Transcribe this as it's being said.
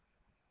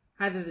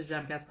Hi there, this is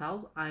Jamcast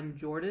Pals. I'm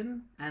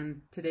Jordan, and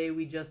today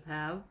we just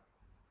have,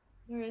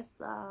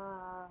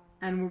 Marissa.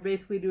 and we're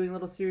basically doing a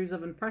little series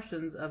of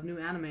impressions of new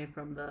anime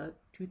from the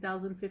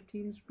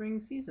 2015 spring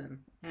season.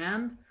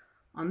 And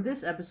on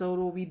this episode,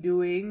 we'll be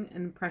doing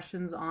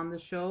impressions on the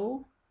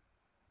show.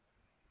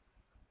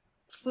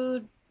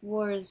 Food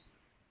Wars. Say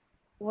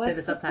the What's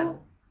the full?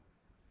 subtitle.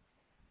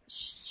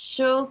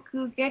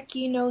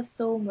 Shokugeki no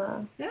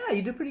Soma. Yeah,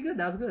 you did pretty good.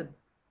 That was good.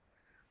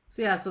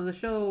 So the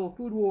show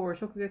Food War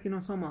Shokugeki no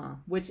Soma,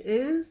 which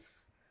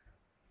is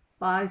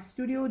by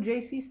Studio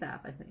JC Staff,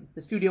 I think.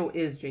 The studio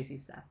is JC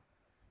Staff.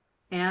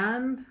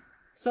 And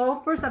so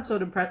first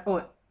episode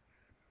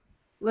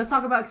let's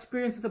talk about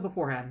experience with it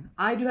beforehand.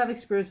 I do have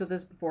experience with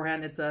this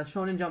beforehand. It's a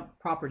Shonen Jump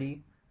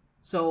property.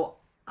 So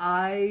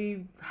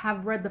I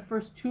have read the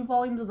first two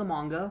volumes of the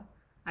manga.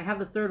 I have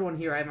the third one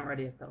here. I haven't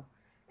read it yet though.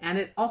 And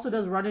it also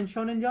does run in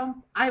Shonen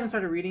Jump. I haven't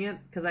started reading it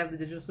because I have the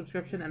digital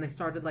subscription and they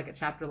started like a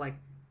chapter like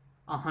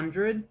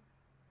 100.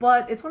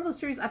 But it's one of those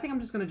series I think I'm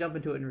just going to jump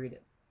into it and read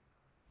it.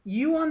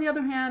 You on the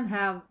other hand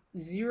have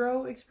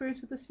zero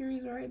experience with the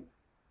series, right?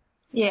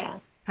 Yeah.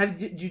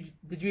 Did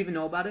you even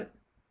know about it?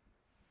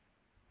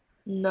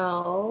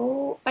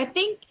 No. I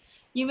think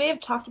you may have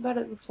talked about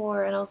it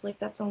before, and I was like,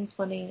 that sounds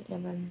funny,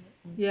 and then.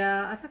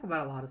 Yeah, I talk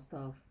about a lot of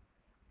stuff.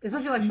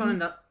 Especially like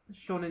Mhm.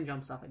 Shonen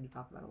Jump stuff. I do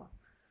talk about a lot.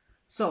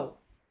 So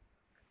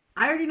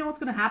I already know what's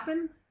gonna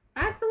happen.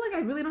 I feel like I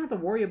really don't have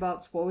to worry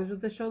about spoilers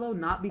with this show though.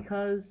 Not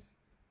because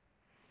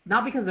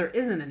there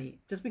isn't any,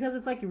 just because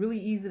it's like really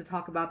easy to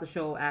talk about the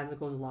show as it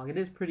goes along. It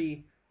is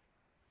pretty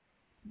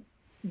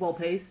well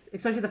paced.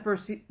 Especially the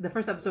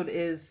first episode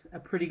is a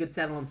pretty good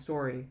standalone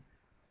story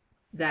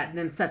that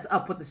then sets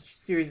up what the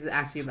series is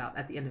actually about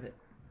at the end of it.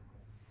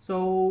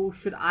 So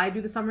should I do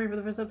the summary for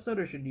the first episode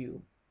or should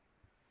you?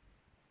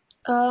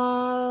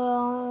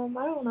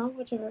 I don't know,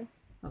 whichever.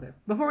 Okay.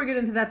 Before we get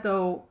into that,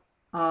 though,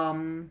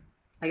 um,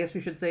 I guess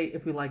we should say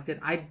if we liked it.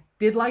 I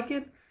did like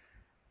it.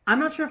 I'm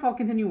not sure if I'll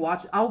continue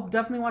watch. I'll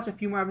definitely watch a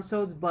few more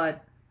episodes,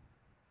 but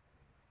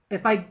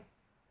if I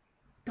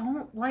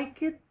don't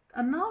like it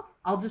enough,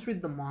 I'll just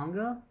read the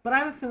manga. But I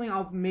have a feeling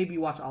I'll maybe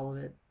watch all of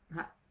it.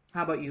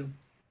 How about you?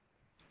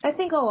 I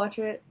think I'll watch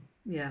it,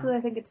 just Yeah. because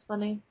I think it's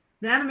funny.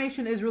 The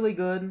animation is really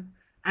good,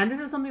 and this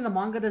is something the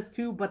manga does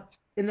too. But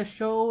in the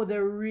show,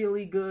 they're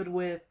really good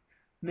with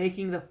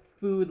making the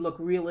food look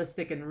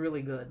realistic and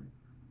really good.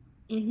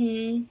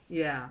 Mhm.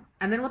 Yeah.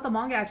 And then what the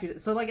manga actually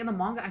so like in the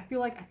manga I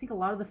think a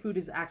lot of the food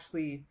is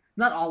actually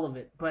not all of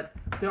it, but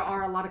there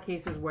are a lot of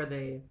cases where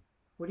they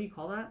what do you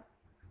call that?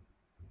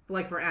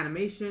 Like for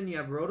animation, you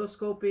have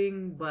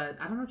rotoscoping, but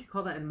I don't know what you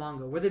call that in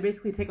manga, where they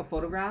basically take a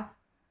photograph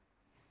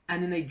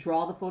and then they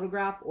draw the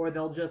photograph or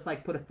they'll just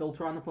like put a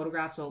filter on the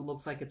photograph so it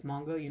looks like it's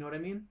manga, you know what I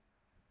mean?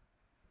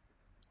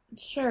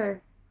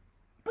 Sure.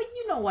 But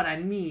you know what I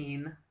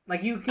mean.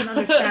 Like you can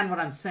understand what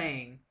I'm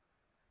saying.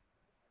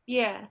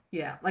 Yeah.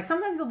 Yeah, like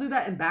sometimes they'll do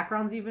that in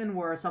backgrounds even,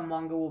 where some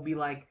manga will be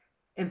like,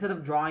 instead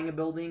of drawing a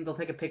building, they'll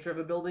take a picture of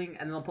a building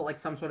and they'll put like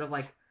some sort of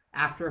like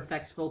After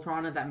Effects filter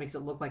on it that makes it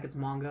look like it's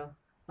manga,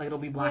 like it'll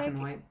be Yeah. black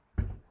and white.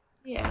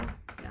 Yeah.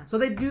 Yeah, so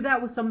they do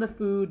that with some of the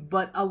food,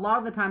 but a lot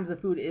of the times the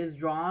food is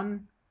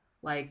drawn,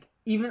 like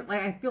even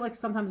like I feel like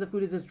sometimes the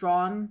food is just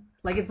drawn,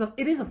 like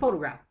it is a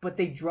photograph, but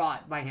they draw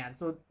it by hand,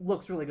 so it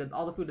looks really good.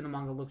 All the food in the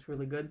manga looks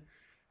really good,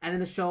 and in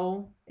the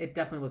show, it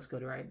definitely looks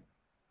good, right?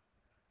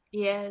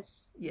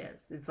 Yes.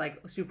 Yes, it's like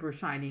super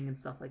shining and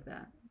stuff like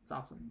that. It's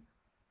awesome.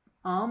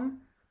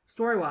 Um,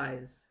 Story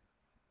wise,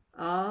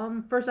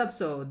 first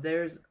episode,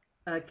 there's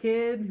a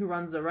kid who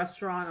runs a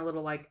restaurant, a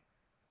little like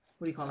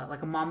what do you call that?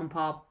 Like a mom and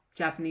pop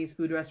Japanese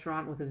food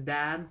restaurant with his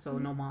dad, so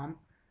no mom.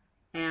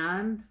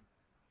 And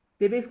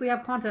they basically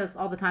have contests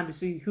all the time to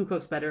see who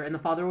cooks better, and the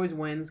father always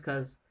wins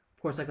because,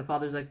 of course, like the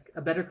father's like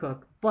a better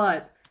cook,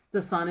 but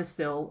the son is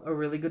still a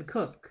really good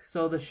cook.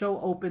 So the show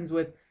opens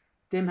with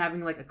them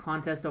having like a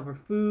contest over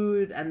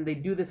food, and they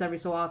do this every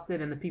so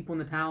often, and the people in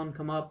the town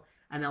come up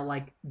and they'll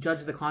like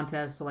judge the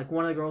contest. So like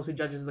one of the girls who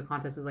judges the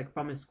contest is like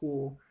from his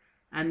school,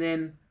 and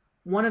then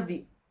one of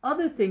the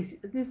other things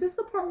is this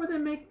the part where they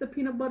make the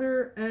peanut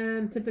butter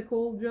and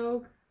tentacle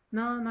joke?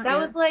 No, not That yet.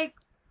 was like,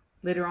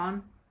 Later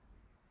on.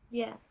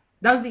 yeah.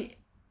 That was the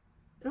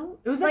no,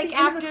 it was at Like the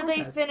end of the after they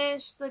contest.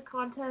 finish the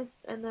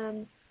contest and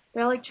then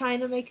they're like trying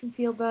to make him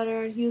feel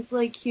better and he was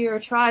like, here,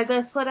 try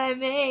this what I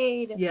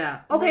made,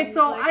 Yeah. and Okay, then he's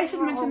so like, I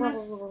should mention this.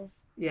 oh.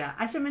 Yeah,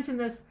 I should mention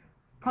this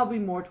probably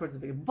more towards the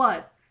beginning.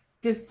 But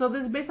this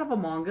is based off a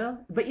manga.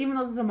 But even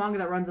though this is a manga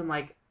that runs in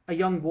like a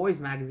young boys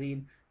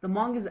magazine, the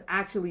manga is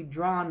actually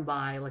drawn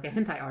by like a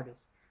hentai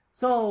artist.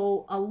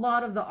 So a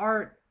lot of the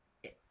art,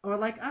 or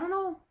like I don't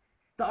know,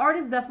 the art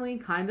is definitely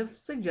kind of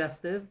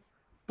suggestive,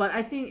 but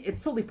I think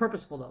it's totally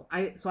purposeful though.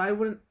 I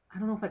wouldn't I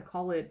don't know if I'd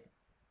call it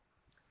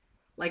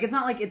like it's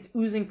not like it's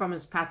oozing from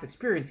his past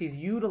experience. He's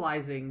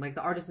utilizing like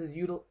the artist is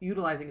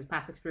utilizing his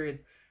past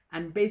experience,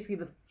 and basically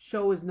the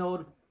show is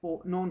known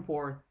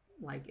for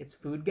like its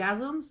food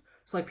gasms.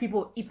 So like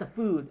people eat the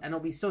food and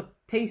it'll be so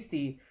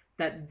tasty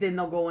that then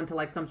they'll go into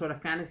like some sort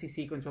of fantasy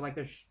sequence where like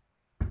their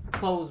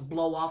clothes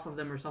blow off of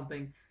them or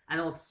something, and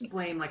it'll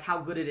explain like how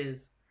good it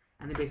is,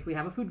 and they basically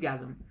have a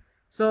foodgasm.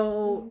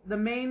 So the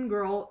main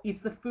girl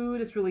eats the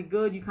food. It's really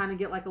good. You kind of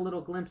get like a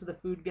little glimpse of the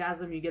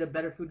foodgasm. You get a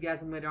better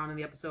foodgasm later on in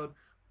the episode,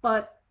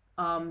 but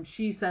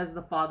she says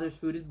the father's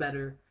food is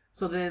better.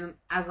 So then,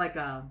 as like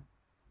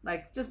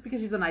just because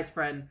she's a nice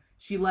friend,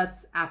 she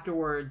lets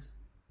afterwards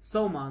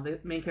Soma, the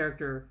main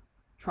character,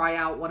 try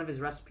out one of his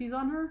recipes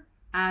on her.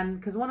 And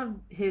because one of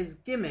his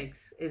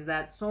gimmicks is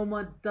that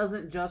Soma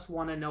doesn't just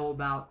want to know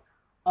about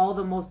all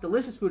the most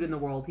delicious food in the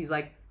world. He's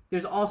like,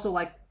 there's also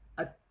a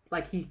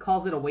like he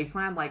calls it a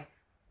wasteland. Like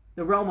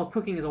the realm of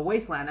cooking is a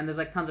wasteland, and there's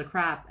like tons of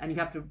crap, and you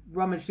have to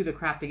rummage through the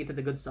crap to get to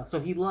the good stuff. So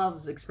he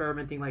loves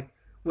experimenting like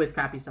with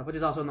crappy stuff, which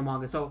is also in the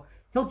manga. So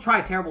he'll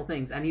try terrible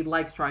things, and he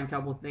likes trying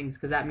terrible things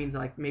because that means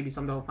like maybe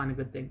someday he'll find a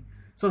good thing.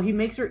 So he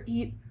makes her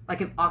eat like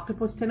an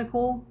octopus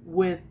tentacle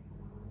with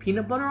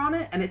peanut butter on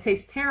it, and it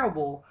tastes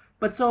terrible.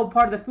 But so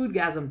part of the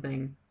foodgasm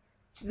thing,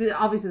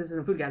 obviously this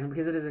isn't foodgasm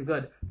because it isn't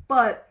good.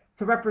 But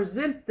to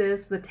represent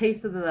this, the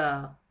taste of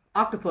the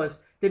octopus,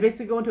 they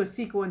basically go into a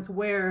sequence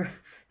where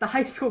the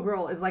high school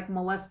girl is like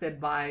molested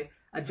by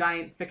a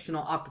giant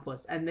fictional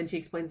octopus, and then she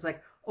explains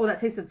like, "Oh, that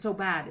tasted so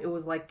bad. It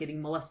was like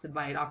getting molested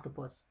by an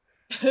octopus."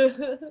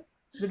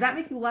 Did that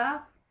make you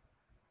laugh?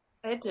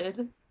 I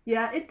did.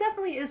 Yeah, it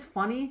definitely is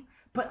funny,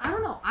 but I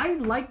don't know. I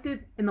liked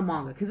it in the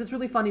manga because it's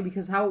really funny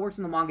because how it works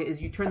in the manga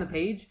is you turn the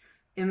page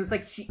and it's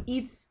like she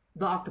eats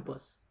the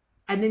octopus,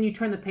 and then you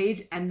turn the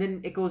page and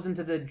then it goes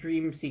into the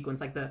dream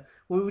sequence, like the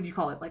what would you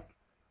call it? Like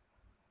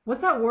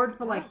what's that word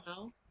for I like? don't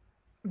know.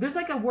 There's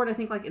like a word I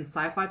think like in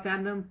sci-fi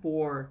fandom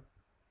for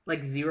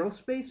like zero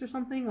space or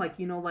something, like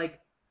like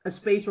a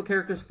space where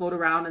characters float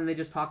around and they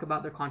just talk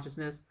about their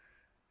consciousness.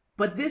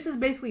 But this is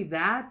basically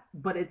that,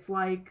 but it's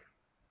like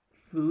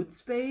food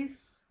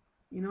space.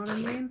 You know what I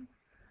mean?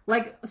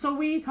 Like, so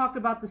we talked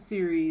about the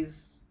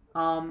series.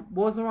 What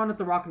was the one at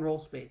the rock and roll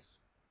space?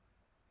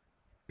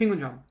 Penguin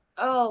Drum.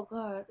 Oh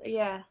god,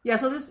 yeah. Yeah,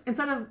 so this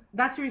instead of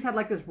that series had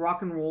like this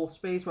rock and roll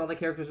space where all the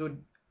characters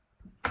would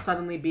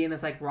suddenly be in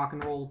this like rock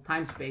and roll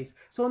time space.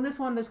 So in this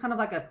one, there's kind of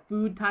like a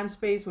food time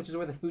space, which is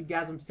where the food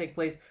gasms take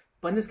place.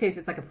 But in this case,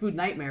 it's like a food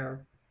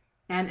nightmare.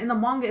 And in the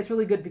manga, it's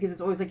really good because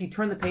it's always like you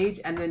turn the page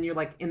and then you're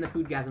like in the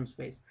foodgasm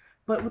space.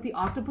 But with the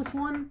octopus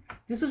one,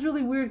 this was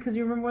really weird because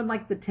you remember when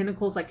like the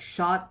tentacles like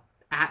shot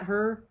at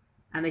her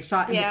and they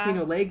shot in between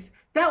Yeah. her legs.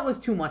 That was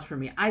too much for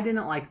me. I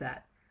didn't like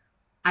that.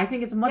 I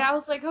think it's much. Yeah, I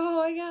was like, oh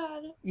my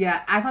god.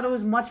 Yeah, I thought it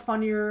was much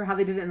funnier how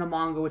they did it in the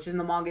manga, which in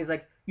the manga is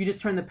like you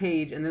just turn the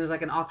page and then there's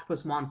like an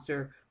octopus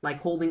monster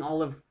like holding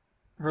all of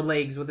her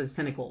legs with his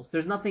tentacles.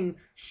 There's nothing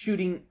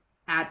shooting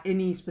at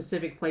any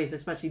specific place,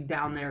 especially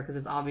down there, because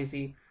it's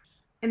obviously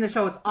in the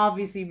show, it's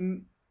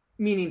obviously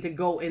meaning to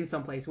go in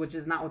someplace, which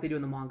is not what they do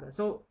in the manga.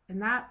 So in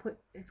that,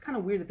 it's kind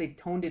of weird that they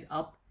toned it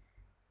up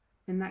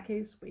in that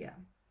case. But yeah.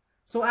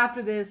 So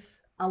after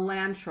this, a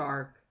land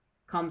shark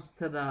comes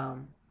to the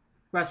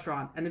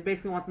restaurant and it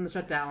basically wants them to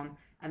shut down.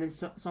 And then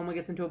someone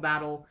gets into a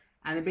battle,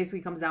 and it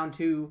basically comes down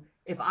to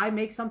if I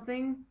make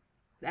something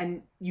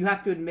and you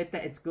have to admit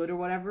that it's good or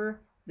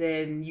whatever,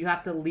 then you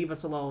have to leave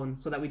us alone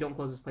so that we don't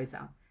close this place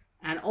down.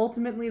 And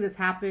ultimately, this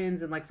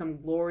happens in like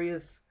some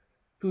glorious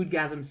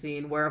foodgasm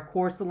scene where, of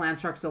course, the land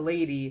shark's a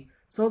lady.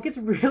 So it gets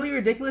really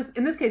ridiculous.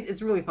 In this case,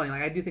 it's really funny.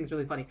 Like I do think it's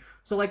really funny.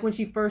 So like when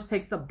she first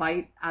takes the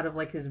bite out of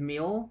like his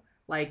meal,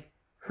 like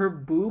her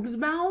boobs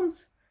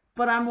bounce,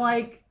 but I'm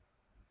like,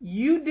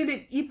 you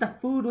didn't eat the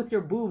food with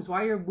your boobs.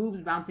 Why are your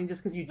boobs bouncing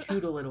just because you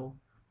chewed a little?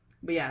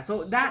 But yeah,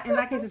 so that in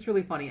that case it's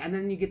really funny. And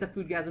then you get the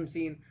foodgasm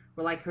scene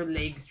where like her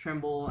legs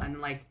tremble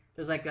and like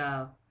there's like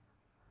a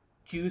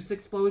juice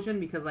explosion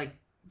because like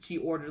she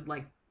ordered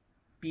like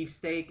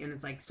beefsteak and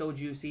it's like so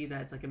juicy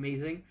that it's like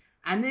amazing.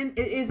 And then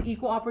it is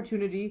equal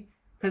opportunity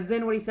because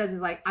then what he says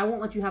is like, I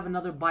won't let you have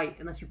another bite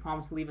unless you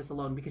promise to leave us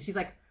alone. Because she's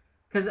like,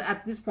 because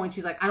at this point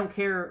she's like, I don't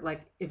care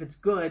like if it's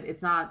good,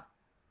 it's not.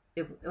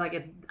 If like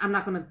if, I'm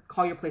not gonna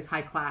call your place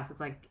high class. It's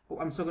like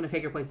I'm still gonna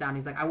take your place down.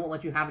 He's like, I won't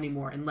let you have any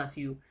more unless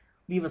you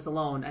leave us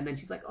alone. And then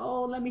she's like,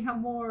 oh, let me have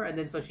more. And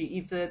then so she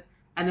eats it,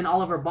 and then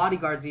all of her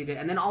bodyguards eat it,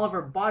 and then all of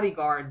her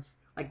bodyguards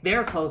like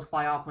their clothes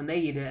fly off when they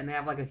eat it, and they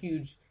have like a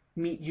huge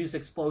meat juice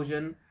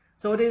explosion.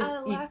 So it is, I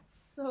laughed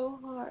so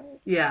hard.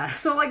 yeah.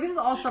 So like this is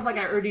all stuff like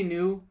I already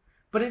knew,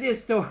 but it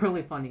is still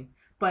really funny.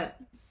 But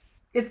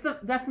it's the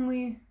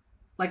definitely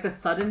like the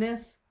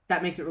suddenness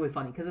that makes it really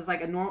funny because it's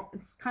like a normal,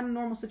 it's kind of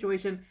normal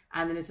situation,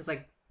 and then it's just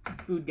like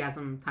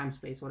foodgasm, time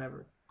space,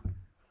 whatever.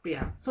 But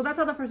yeah, so that's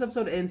how the first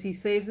episode ends. He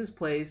saves his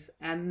place,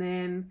 and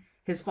then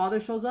his father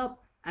shows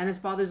up, and his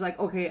father's like,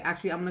 okay,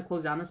 actually, I'm gonna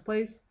close down this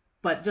place,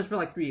 but just for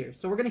like 3 years.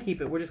 So we're gonna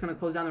keep it. We're just gonna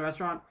close down the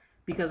restaurant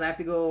because I have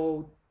to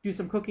go do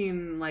some cooking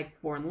in like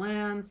foreign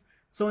lands.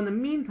 So in the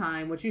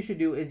meantime, what you should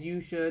do is you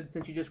should,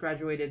 since you just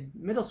graduated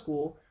middle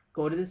school,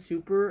 go to the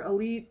super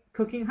elite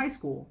cooking high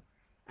school.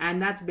 And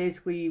that's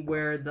basically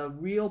where the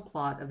real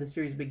plot of the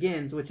series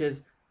begins, which is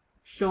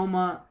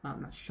not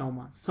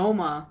Shoma,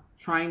 Soma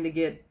trying to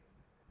get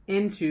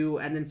into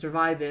and then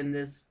survive in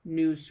this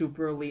new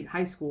super elite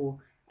high school,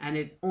 and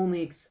it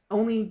only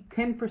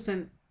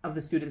 10% of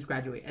the students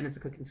graduate, and it's a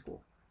cooking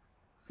school.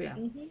 So So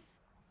yeah. Mhm.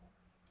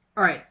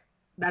 All right.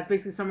 That's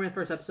basically summary of the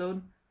first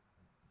episode.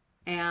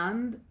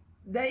 And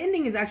the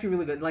ending is actually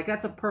really good. Like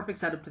that's a perfect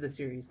setup to the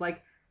series.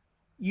 Like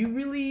you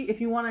really,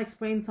 if you want to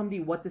explain somebody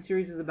what the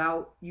series is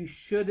about, you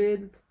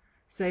shouldn't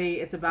say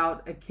it's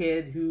about a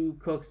kid who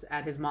cooks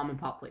at his mom and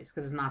pop place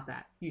because it's not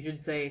that. You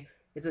should say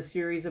it's a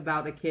series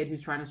about a kid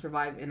who's trying to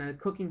survive in a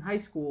cooking high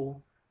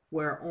school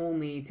where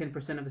only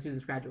 10% of the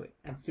students graduate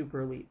and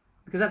super elite.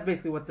 Because that's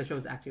basically what the show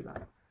is actually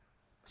about.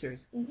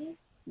 Series. Mhm.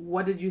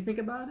 What did you think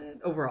about it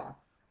overall?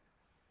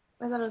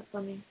 I thought it was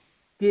funny.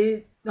 Do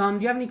you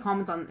have any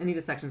comments on any of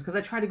the sections? Because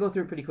I tried to go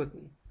through it pretty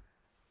quickly.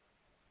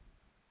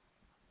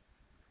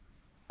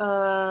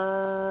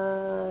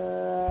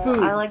 I Food.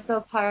 like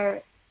the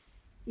part.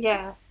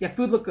 Yeah, Yeah,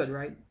 food looked good,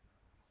 right?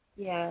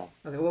 yeah.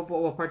 Okay, what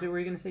part were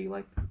you gonna say you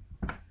liked?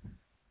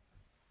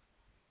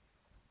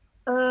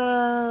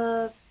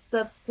 Uh,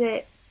 the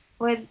bit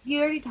when you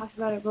already talked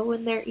about it, but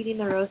when they're eating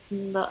the roast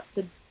and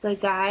the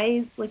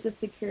guys, like the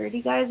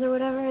security guys or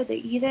whatever, they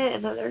eat it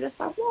and then they're just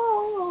like,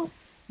 whoa! I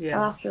Yeah.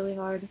 laughed really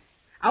hard.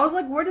 I was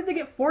like, where did they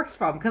get forks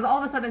from? Because all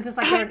of a sudden it's just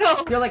like I they're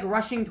know. they're like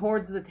rushing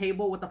towards the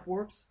table with the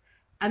forks.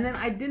 And then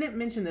I didn't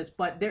mention this,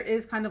 but there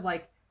is kind of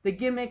like the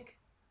gimmick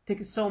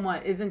to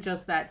Soma isn't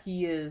just that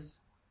he is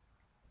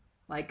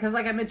like, because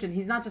like I mentioned,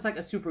 he's not just like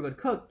a super good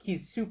cook. He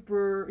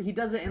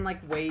does it in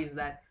like ways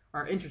that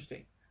are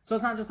interesting. So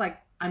it's not just like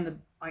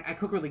I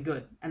cook really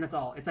good and that's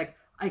all. It's like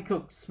I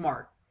cook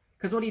smart.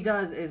 Because what he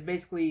does is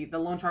basically the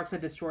loan sharks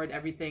had destroyed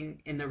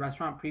everything in the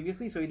restaurant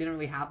previously, so he didn't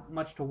really have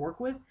much to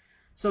work with.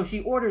 So she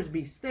orders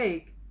beef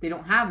steak. They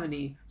don't have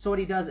any. So what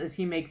he does is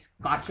he makes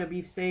gotcha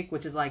beef steak,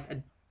 which is like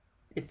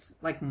it's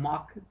like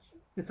mock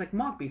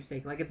beef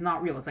steak. Like it's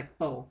not real. It's like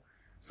faux.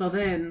 So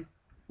then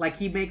like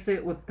he makes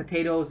it with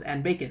potatoes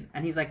and bacon,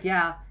 and he's like,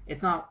 yeah,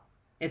 it's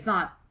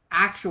not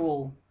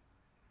actual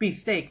beef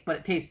steak, but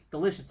it tastes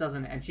delicious,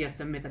 doesn't it? And she has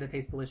to admit that it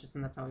tastes delicious,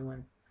 and that's how he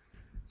wins.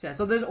 So yeah,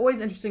 so there's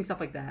always interesting stuff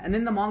like that. And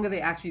in the manga,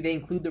 they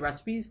include the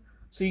recipes,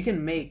 so you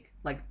can make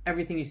like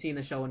everything you see in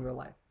the show in real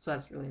life. So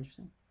that's really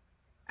interesting.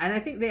 And I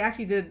think they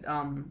actually did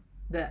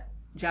the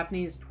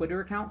Japanese Twitter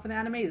account for the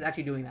anime is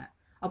actually doing that.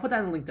 I'll put that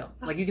in the link though.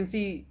 Like you can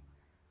see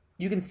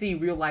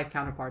real life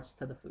counterparts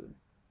to the food.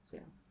 So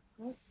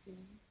yeah. That's cool.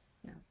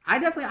 Yeah.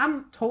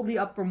 I'm totally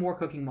up for more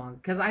cooking manga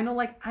because I know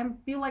like I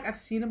feel like I've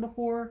seen it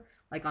before,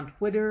 like on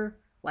Twitter,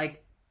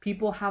 like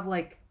people have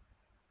like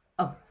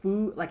a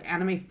food like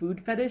anime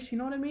food fetish, you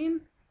know what I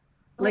mean?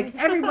 Like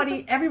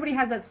everybody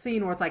has that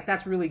scene where it's like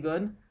that's really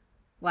good.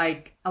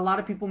 Like a lot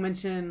of people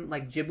mention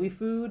like Ghibli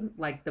food,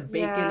 like the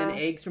bacon and Yeah,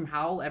 eggs from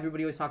Howl.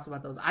 Everybody always talks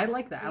about those. I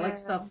like that. yeah.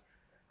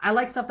 I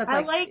like stuff that's I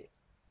like like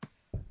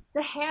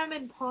the ham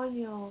and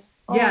ponyo.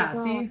 Oh yeah,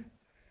 god. see?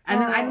 And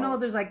then I know Oh,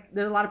 there's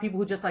a lot of people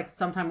who just like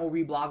sometime will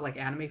reblog like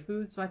anime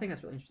food, so I think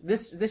that's really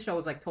interesting. This show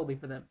is like totally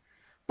for them.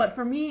 But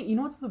for me, you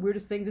know what's the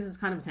weirdest thing? This is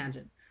kind of a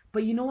tangent.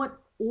 But you know what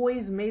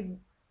always made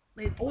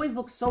it always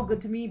looks so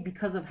good to me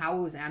because of how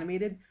it was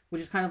animated,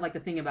 which is kind of like the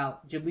thing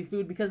about Ghibli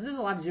food because there's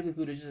a lot of Ghibli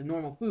food which is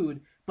normal food,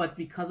 but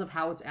because of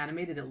how it's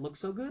animated, it looks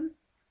so good.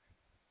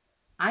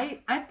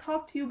 I've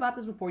talked to you about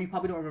this before. You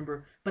probably don't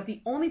remember, but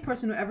the only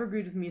person who ever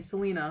agreed with me is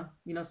Selena.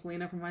 You know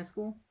Selena from high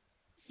school.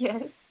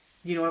 yes.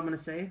 Do you know what I'm gonna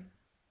say?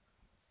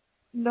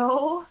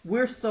 No.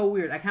 We're so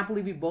weird. I can't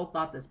believe we both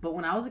thought this. But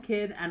when I was a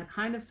kid, and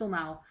kind of still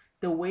now,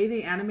 the way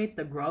they animate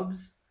the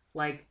grubs,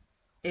 like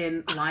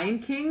in Lion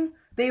King,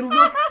 they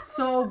look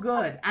so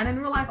good. And in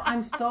real life,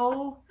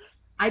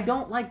 I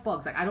don't like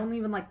bugs. Like I don't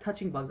even like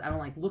touching bugs. I don't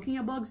like looking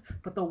at bugs.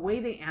 But the way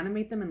they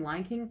animate them in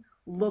Lion King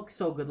looks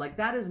so good. Like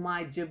that is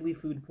my Ghibli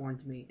food porn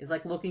to me. Is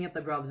like looking at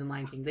the grubs in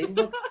Lion King. They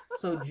look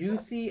so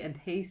juicy and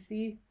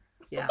tasty.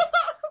 Yeah.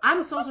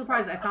 I'm so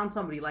surprised I found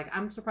somebody. Like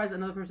I'm surprised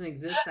another person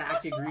exists that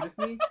actually agreed with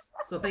me.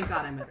 So thank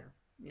God I met her.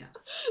 Yeah.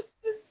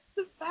 Just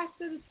the fact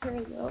that it's her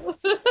though.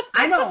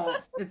 I know.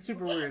 It's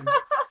super weird.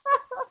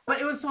 But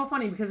it was so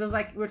funny because it was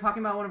like we were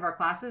talking about one of our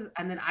classes,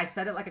 and then I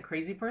said it like a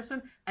crazy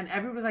person, and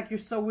everybody was like, "You're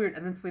so weird,"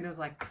 and then Selena was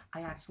like,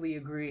 "I actually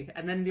agree,"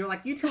 and then you're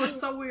like, "You two are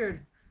so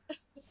weird."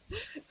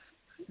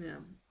 Yeah,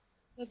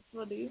 That's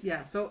funny.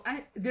 yeah. So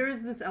there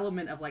is this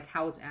element of like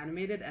how it's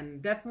animated,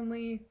 and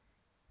definitely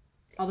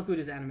all the food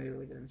is animated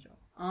really good in the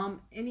show.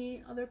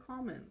 Any other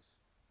comments?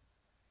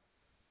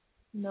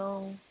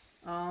 No.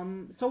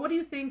 So what do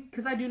you think?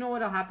 Because I do know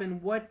what'll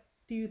happen. What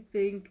do you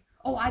think?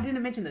 Oh, I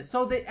didn't mention this.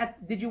 So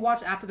did you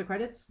watch after the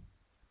credits?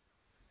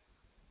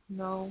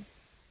 No.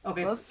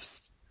 Okay,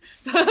 Whoops.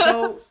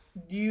 so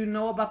do you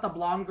know about the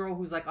blonde girl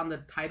who's like on the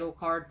title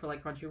card for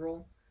like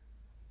Crunchyroll?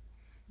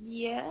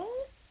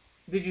 Yes?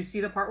 Did you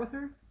see the part with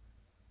her?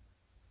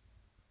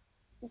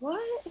 What?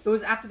 It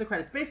was after the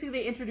credits. Basically,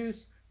 they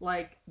introduce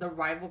like the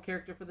rival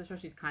character for the show.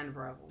 She's kind of a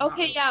rival, not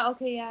really.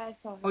 Okay, yeah, I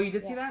saw Oh, her. you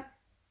did see Yeah. that?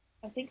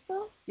 I think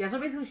so. Yeah. So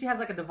basically, she has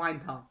like a divine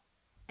tongue,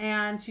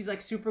 and she's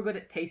like super good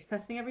at taste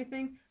testing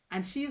everything.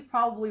 And she's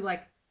probably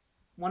like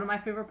one of my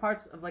favorite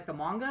parts of like the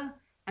manga,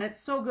 and it's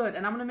so good.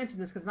 And I'm gonna mention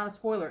this because it's not a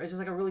spoiler. It's just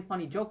like a really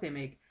funny joke they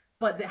make.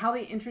 But how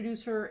they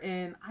introduce her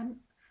in,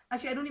 I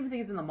don't even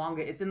think it's in the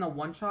manga. It's in the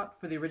one shot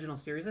for the original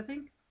series, I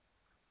think.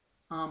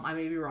 I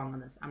may be wrong on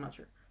this. I'm not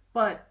sure.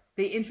 But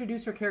they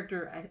introduce her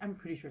character. I'm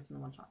pretty sure it's in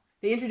the one shot.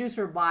 They introduce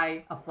her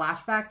by a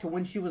flashback to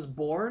when she was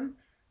born,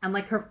 and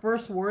like her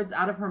first words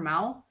out of her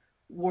mouth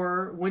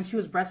were when she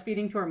was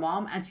breastfeeding to her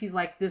mom, and she's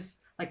like this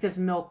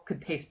milk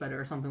could taste better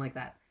or something like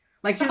that.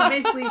 Like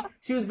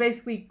she was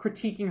basically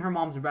critiquing her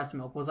mom's breast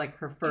milk was like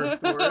her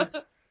first words,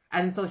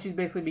 and so she's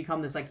basically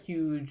become this like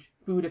huge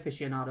food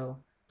aficionado.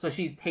 So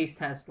she taste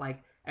tests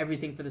like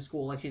everything for the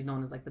school, like she's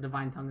known as like the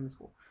divine tongue in the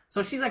school.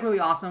 So she's like really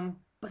awesome.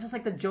 But just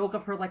like the joke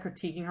of her like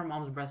critiquing her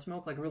mom's breast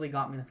milk like really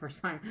got me the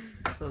first time.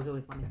 So it was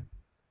really funny.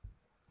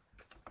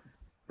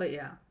 But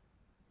yeah.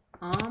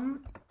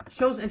 Um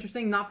show's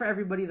interesting, not for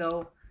everybody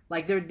though.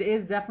 Like there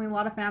is definitely a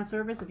lot of fan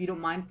service. If you don't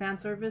mind fan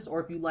service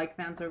or if you like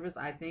fan service,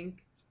 I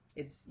think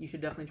it's you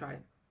should definitely try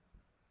it.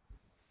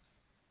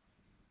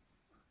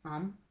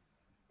 Um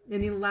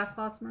any last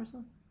thoughts,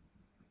 Marissa?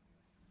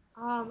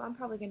 I'm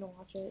probably gonna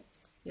watch it.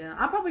 Yeah,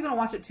 I'm probably gonna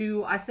watch it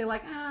too. I say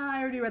like,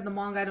 I already read the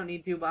manga, I don't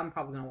need to, but I'm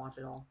probably gonna watch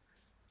it all.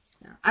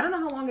 Yeah, I don't know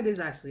how long it is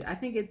actually. I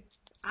think it.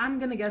 I'm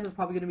gonna guess it's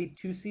probably gonna be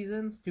 2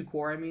 seasons, 2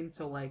 core. I mean,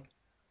 so like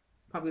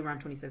probably around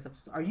 26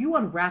 episodes. Are you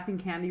unwrapping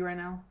candy right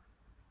now?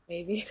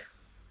 Maybe.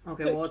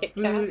 Okay, well it's Kit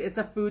Kat. food. It's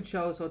a food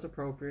show, so it's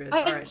appropriate.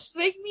 All right. It's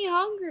making me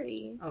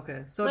hungry.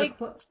 Okay, so Like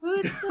food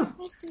stuff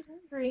makes me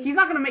hungry. he's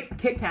not gonna make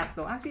Kit Kats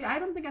though. Actually, I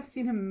don't think I've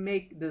seen him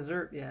make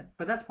dessert yet,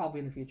 but that's probably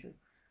in the future.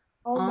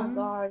 Oh my Um,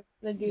 god,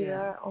 they do yeah.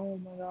 that. Oh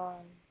my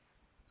god.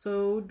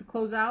 So to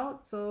close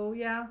out, so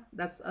yeah,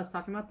 that's us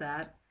talking about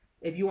that.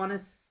 If you want to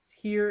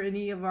hear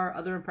any of our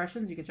other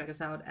impressions, you can check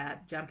us out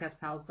at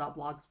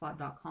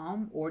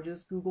jamcastpals.blogspot.com or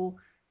just Google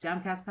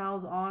Jamcast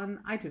Pals on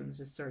iTunes.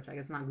 Just search. I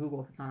guess not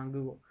Google if it's not on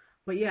Google.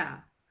 But yeah,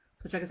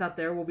 so check us out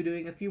there. We'll be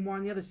doing a few more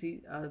on the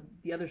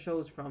other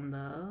shows from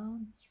the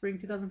spring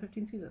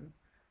 2015 season.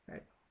 All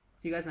right.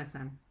 See you guys next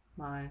time.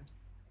 Bye.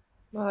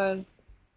 God.